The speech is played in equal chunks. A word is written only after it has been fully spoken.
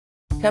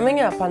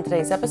Coming up on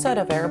today's episode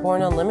of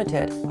Airborne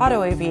Unlimited,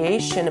 Otto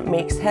Aviation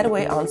makes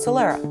headway on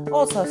Celera,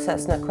 also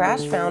Cessna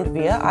crash found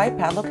via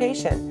iPad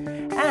location,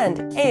 and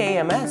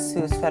AAMS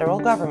sues federal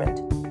government.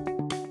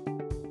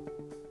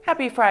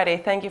 Happy Friday,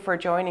 thank you for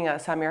joining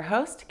us. I'm your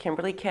host,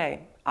 Kimberly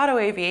Kay. Otto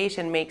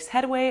Aviation makes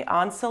headway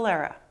on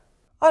Celera.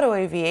 Otto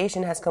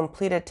Aviation has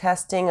completed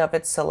testing of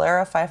its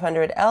Celera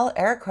 500L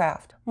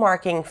aircraft,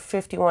 marking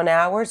 51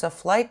 hours of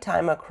flight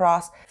time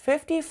across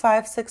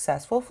 55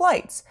 successful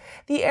flights.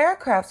 The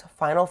aircraft's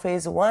final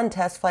Phase 1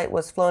 test flight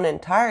was flown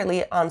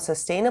entirely on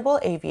sustainable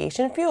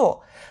aviation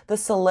fuel. The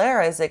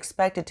Celera is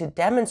expected to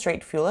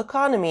demonstrate fuel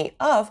economy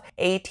of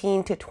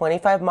 18 to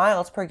 25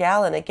 miles per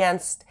gallon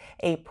against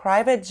a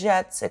private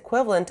jet's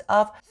equivalent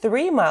of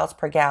 3 miles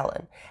per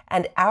gallon,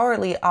 and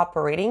hourly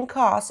operating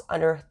costs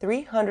under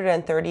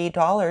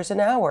 $330 an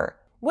hour.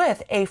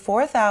 With a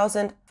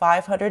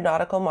 4,500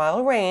 nautical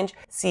mile range,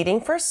 seating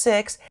for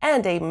 6,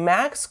 and a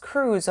max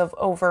cruise of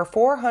over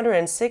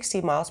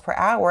 460 miles per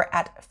hour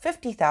at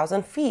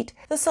 50,000 feet,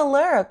 the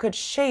Celera could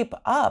shape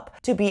up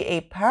to be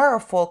a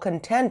powerful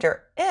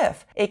contender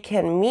if it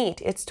can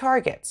meet its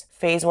targets.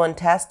 Phase 1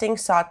 testing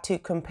sought to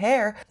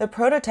compare the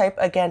prototype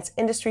against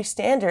industry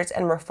standards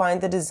and refine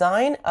the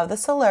design of the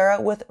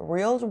Celera with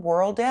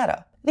real-world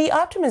data. The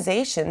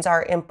optimizations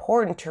are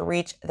important to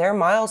reach their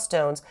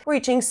milestones,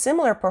 reaching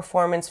similar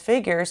performance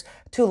figures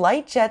to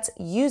light jets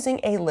using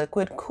a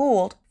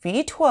liquid-cooled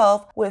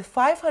V12 with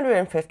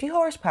 550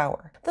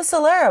 horsepower. The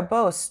Celera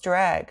boasts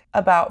drag,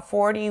 about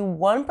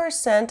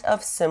 41%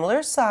 of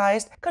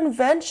similar-sized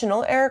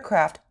conventional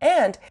aircraft,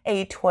 and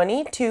a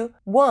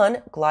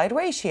 20-to-1 glide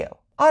ratio.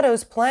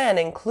 Otto's plan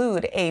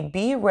include a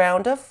B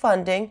round of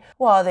funding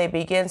while they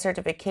begin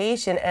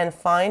certification and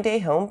find a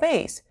home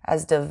base.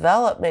 As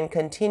development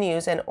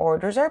continues and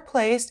orders are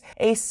placed,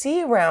 a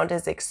C round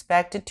is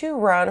expected to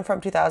run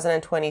from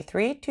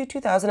 2023 to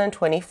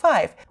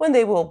 2025, when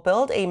they will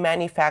build a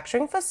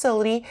manufacturing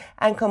facility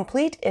and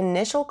complete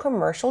initial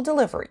commercial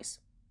deliveries.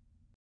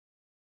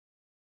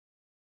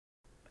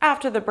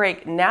 After the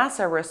break,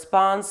 NASA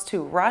responds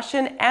to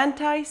Russian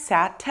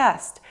anti-SAT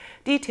test.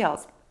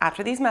 Details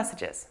after these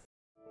messages.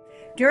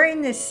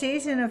 During this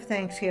season of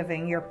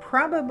Thanksgiving, you're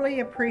probably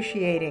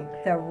appreciating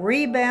the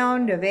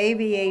rebound of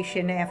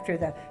aviation after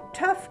the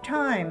tough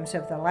times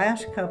of the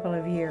last couple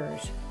of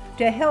years.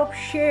 To help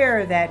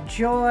share that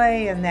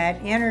joy and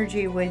that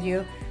energy with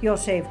you, you'll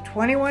save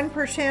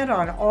 21%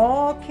 on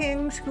all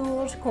King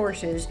Schools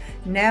courses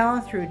now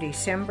through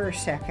December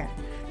 2nd.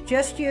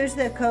 Just use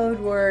the code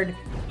word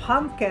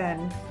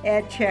PUMPKIN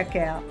at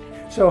checkout.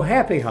 So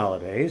happy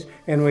holidays,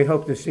 and we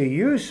hope to see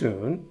you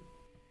soon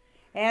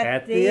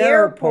at the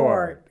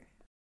airport.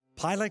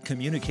 Pilot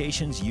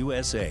Communications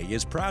USA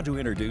is proud to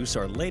introduce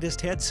our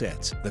latest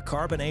headsets, the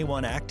Carbon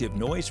A1 Active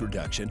Noise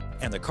Reduction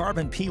and the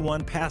Carbon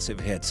P1 Passive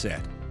Headset.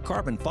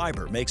 Carbon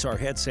fiber makes our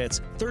headsets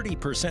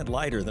 30%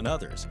 lighter than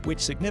others, which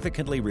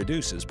significantly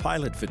reduces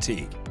pilot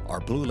fatigue. Our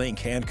BlueLink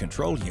hand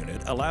control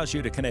unit allows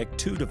you to connect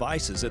 2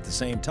 devices at the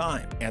same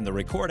time, and the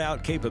record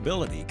out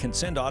capability can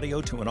send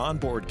audio to an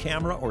onboard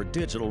camera or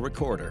digital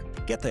recorder.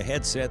 Get the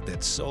headset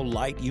that's so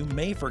light you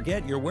may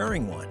forget you're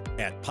wearing one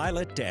at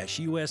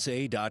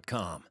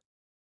pilot-usa.com.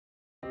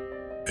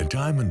 At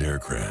Diamond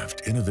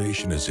Aircraft,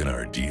 innovation is in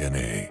our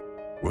DNA.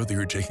 Whether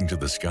you're taking to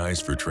the skies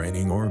for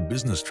training or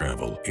business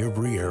travel,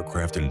 every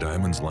aircraft in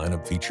Diamond's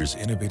lineup features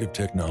innovative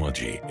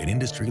technology, an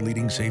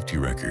industry-leading safety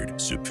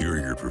record,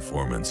 superior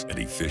performance and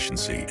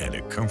efficiency, and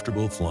a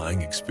comfortable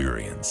flying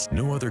experience.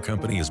 No other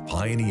company has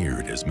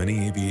pioneered as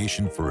many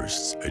aviation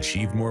firsts,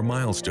 achieved more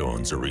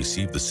milestones, or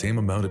received the same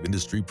amount of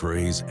industry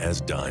praise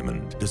as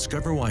Diamond.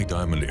 Discover why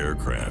Diamond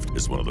Aircraft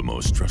is one of the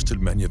most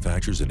trusted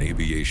manufacturers in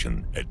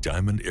aviation at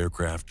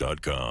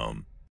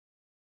diamondaircraft.com.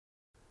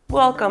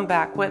 Welcome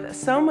back. With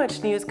so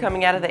much news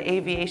coming out of the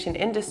aviation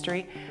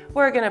industry,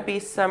 we're going to be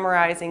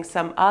summarizing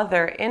some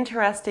other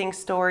interesting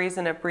stories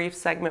in a brief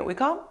segment we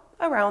call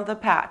Around the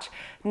Patch.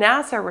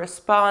 NASA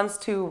responds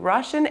to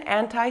Russian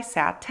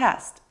anti-SAT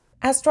test.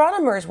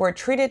 Astronomers were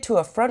treated to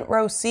a front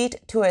row seat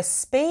to a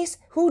space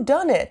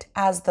whodunit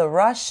as the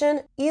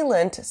Russian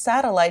ELINT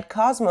satellite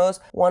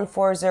Cosmos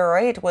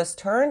 1408 was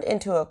turned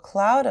into a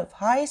cloud of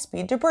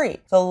high-speed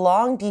debris. The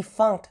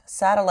long-defunct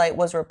satellite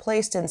was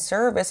replaced in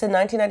service in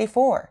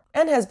 1994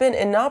 and has been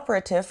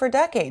inoperative for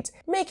decades,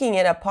 making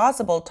it a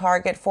possible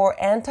target for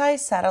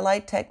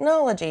anti-satellite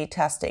technology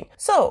testing.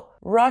 So,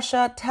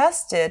 Russia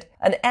tested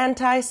an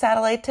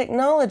anti-satellite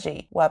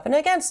technology weapon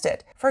against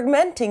it,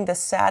 fragmenting the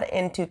SAT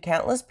into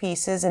countless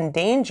pieces,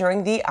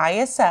 endangering the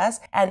ISS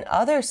and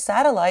other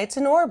satellites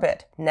in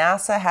orbit.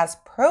 NASA has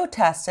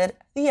protested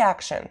the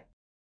action.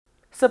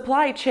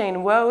 Supply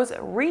chain woes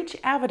reach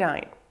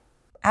Avidyne.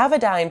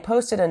 Avidyne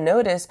posted a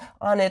notice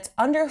on its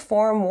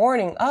underform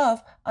warning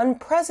of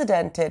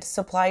unprecedented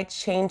supply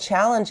chain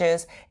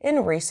challenges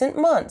in recent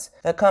months.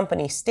 The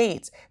company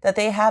states that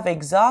they have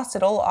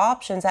exhausted all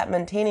options at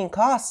maintaining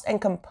costs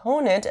and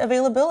component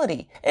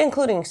availability,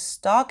 including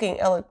stocking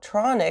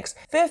electronics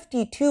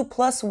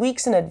 52+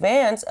 weeks in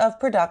advance of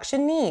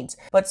production needs,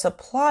 but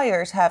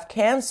suppliers have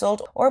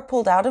canceled or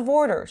pulled out of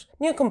orders.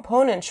 New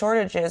component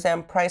shortages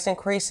and price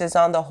increases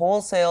on the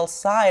wholesale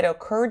side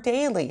occur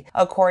daily,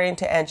 according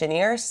to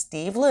engineer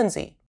Steve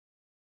Lindsay.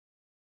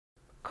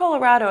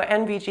 Colorado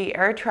NVG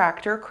air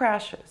tractor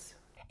crashes.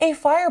 A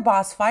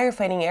Fireboss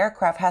firefighting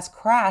aircraft has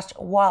crashed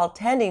while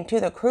tending to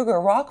the Kruger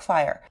Rock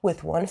fire,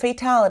 with one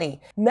fatality.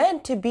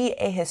 Meant to be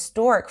a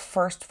historic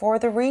first for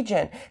the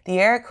region, the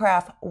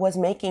aircraft was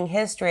making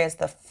history as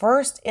the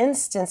first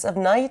instance of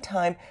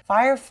nighttime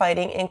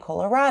firefighting in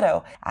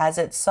Colorado, as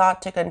it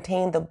sought to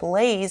contain the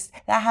blaze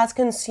that has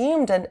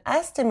consumed an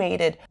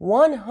estimated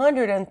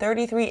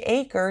 133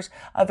 acres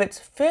of its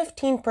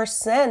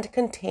 15%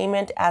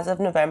 containment as of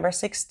November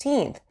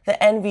 16th. The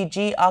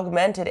NVG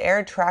augmented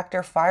air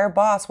tractor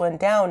Fireboss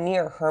went down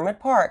near Hermit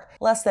Park,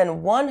 less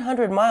than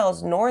 100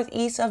 miles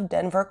northeast of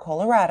Denver,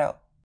 Colorado.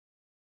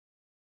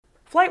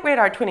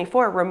 FlightRadar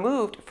 24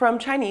 removed from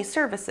Chinese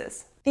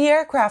services. The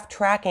aircraft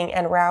tracking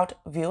and route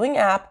viewing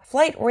app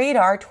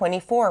FlightRadar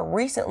 24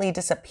 recently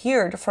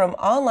disappeared from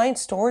online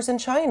stores in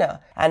China,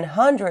 and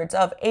hundreds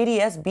of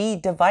ADS-B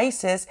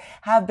devices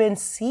have been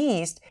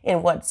seized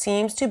in what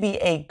seems to be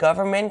a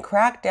government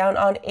crackdown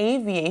on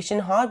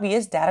aviation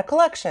hobbyist data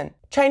collection.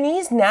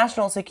 Chinese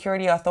national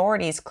security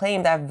authorities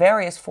claim that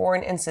various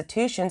foreign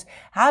institutions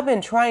have been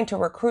trying to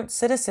recruit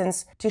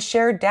citizens to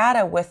share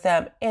data with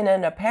them in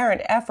an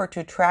apparent effort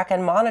to track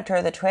and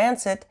monitor the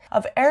transit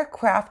of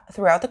aircraft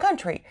throughout the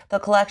country. The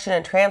collection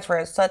and transfer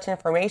of such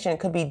information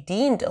could be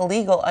deemed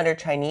illegal under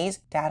Chinese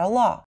data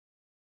law.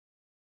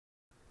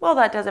 Well,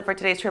 that does it for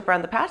today's trip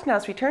around the patch. Now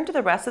let's return to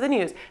the rest of the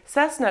news.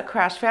 Cessna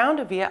crash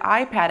found via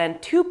iPad,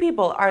 and 2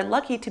 people are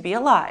lucky to be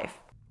alive.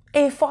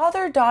 A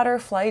father-daughter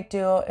flight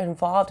duo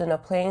involved in a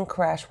plane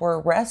crash were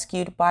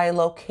rescued by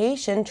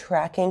location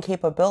tracking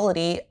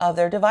capability of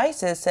their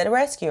devices, said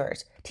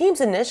rescuers.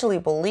 Teams initially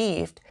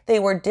believed they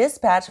were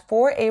dispatched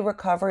for a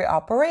recovery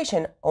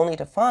operation, only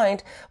to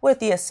find, with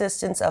the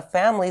assistance of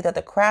family, that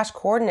the crash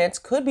coordinates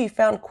could be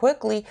found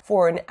quickly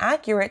for an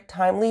accurate,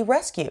 timely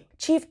rescue.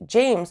 Chief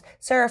James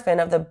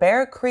Seraphin of the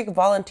Bear Creek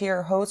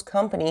Volunteer Hose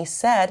Company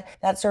said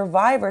that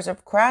survivors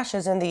of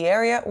crashes in the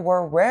area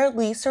were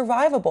rarely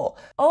survivable,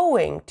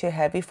 owing to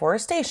heavy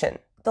forestation.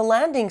 The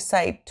landing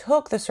site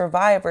took the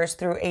survivors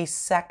through a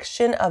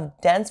section of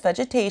dense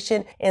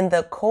vegetation in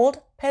the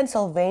cold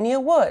Pennsylvania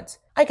woods.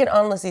 I can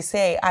honestly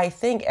say I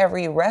think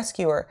every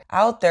rescuer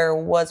out there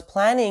was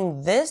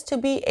planning this to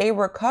be a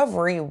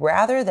recovery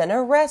rather than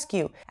a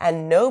rescue,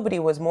 and nobody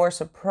was more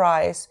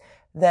surprised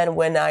than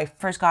when I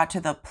first got to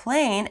the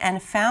plane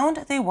and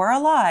found they were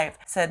alive,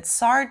 said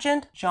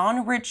Sergeant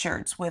John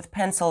Richards with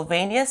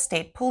Pennsylvania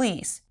State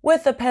Police.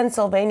 With the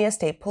Pennsylvania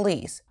State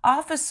Police,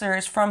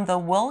 officers from the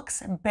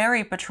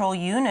Wilkes-Barre Patrol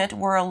Unit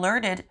were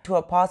alerted to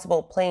a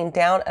possible plane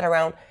down at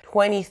around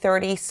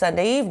 20:30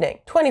 Sunday evening,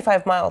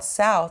 25 miles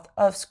south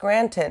of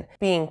Scranton,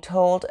 being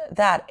told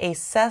that a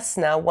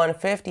Cessna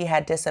 150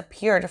 had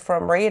disappeared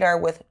from radar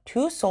with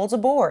 2 souls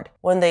aboard.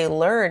 When they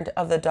learned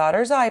of the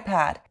daughter's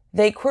iPad,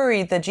 they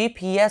queried the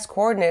GPS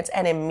coordinates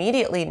and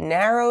immediately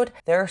narrowed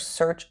their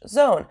search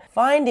zone,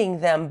 finding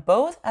them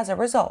both as a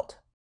result.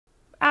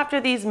 After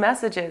these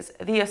messages,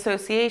 the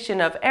Association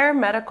of Air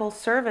Medical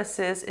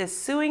Services is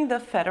suing the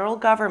federal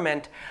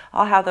government.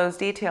 I'll have those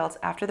details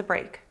after the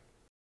break.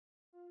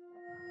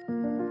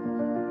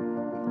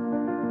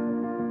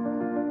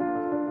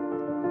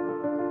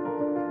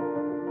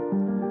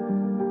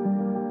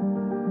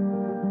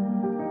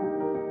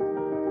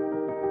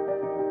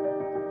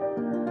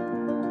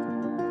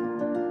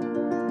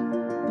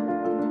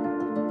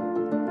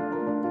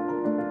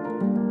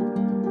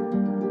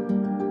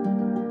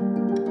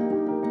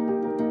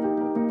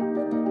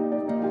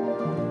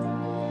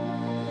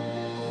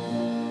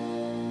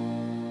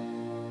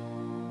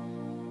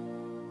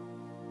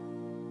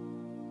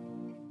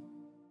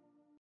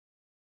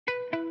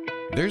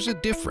 There's a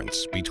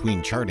difference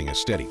between charting a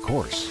steady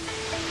course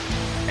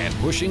and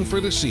pushing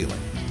for the ceiling.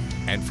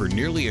 And for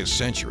nearly a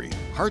century,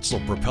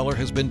 Hartzell Propeller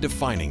has been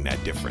defining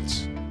that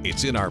difference.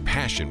 It's in our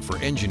passion for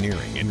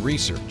engineering and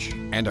research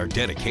and our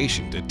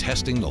dedication to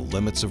testing the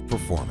limits of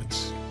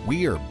performance.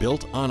 We are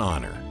built on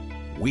honor.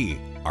 We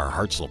are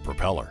Hartzell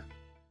Propeller.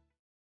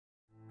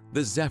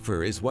 The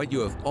Zephyr is what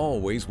you have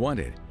always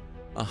wanted.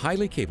 A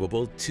highly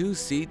capable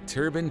 2-seat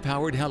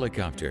turbine-powered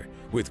helicopter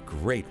with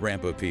great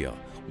ramp appeal,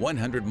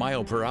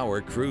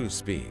 100-mile-per-hour cruise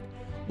speed,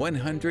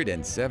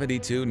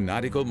 172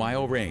 nautical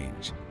mile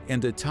range,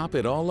 and to top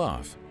it all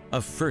off,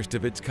 a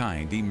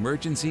first-of-its-kind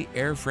emergency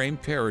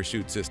airframe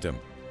parachute system.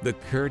 The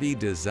Curdy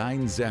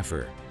Design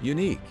Zephyr,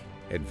 unique,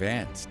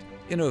 advanced,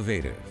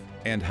 innovative,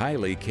 and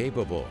highly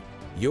capable.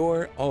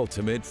 Your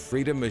ultimate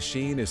freedom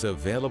machine is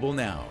available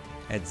now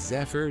at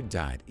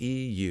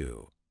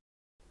zephyr.eu.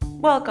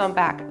 Welcome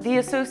back. The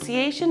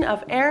Association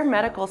of Air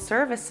Medical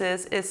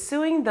Services is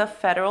suing the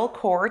federal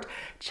court,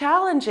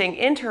 challenging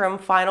interim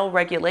final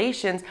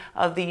regulations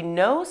of the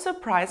No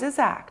Surprises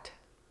Act.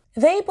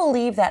 They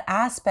believe that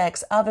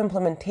aspects of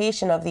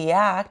implementation of the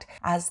Act,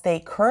 as they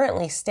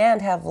currently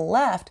stand, have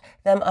left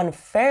them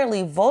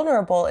unfairly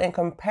vulnerable in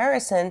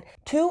comparison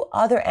to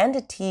other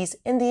entities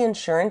in the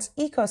insurance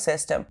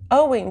ecosystem,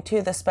 owing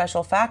to the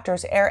special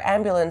factors air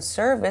ambulance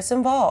service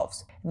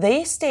involves.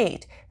 They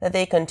state that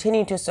they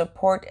continue to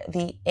support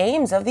the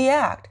aims of the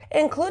Act,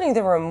 including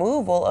the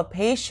removal of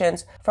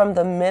patients from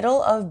the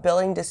middle of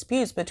billing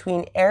disputes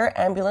between air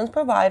ambulance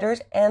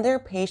providers and their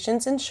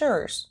patients'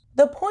 insurers.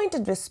 The point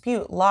of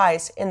dispute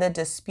lies in the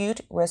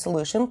dispute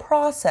resolution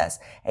process,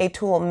 a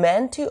tool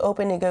meant to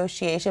open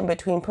negotiation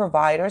between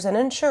providers and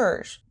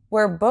insurers,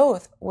 where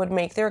both would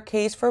make their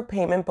case for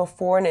payment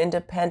before an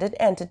independent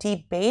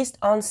entity based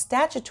on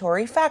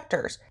statutory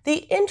factors.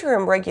 The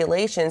interim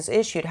regulations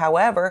issued,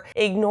 however,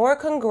 ignore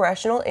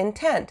congressional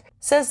intent,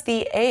 says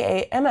the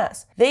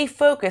AAMS. They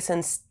focus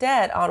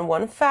instead on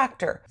one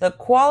factor, the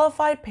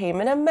qualified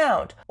payment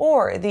amount,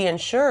 or the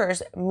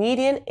insurer's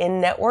median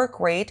in-network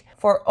rate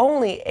for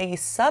only a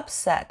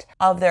subset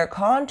of their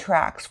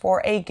contracts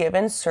for a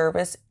given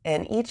service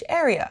in each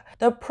area.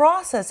 The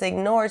process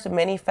ignores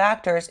many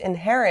factors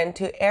inherent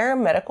to air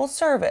medical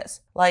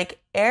service, like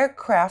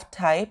aircraft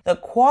type, the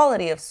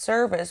quality of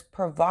service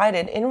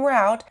provided en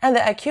route, and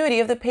the acuity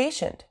of the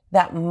patient,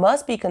 that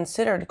must be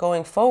considered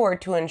going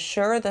forward to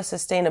ensure the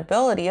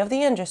sustainability of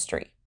the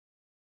industry.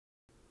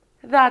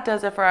 That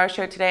does it for our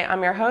show today.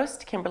 I'm your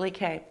host, Kimberly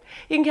Kay.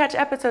 You can catch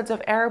episodes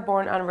of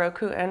Airborne on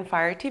Roku and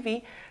Fire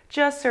TV.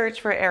 Just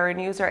search for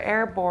Aero-News or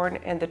Airborne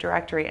in the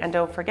directory, and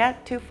don't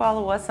forget to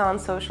follow us on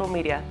social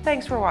media.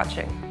 Thanks for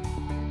watching.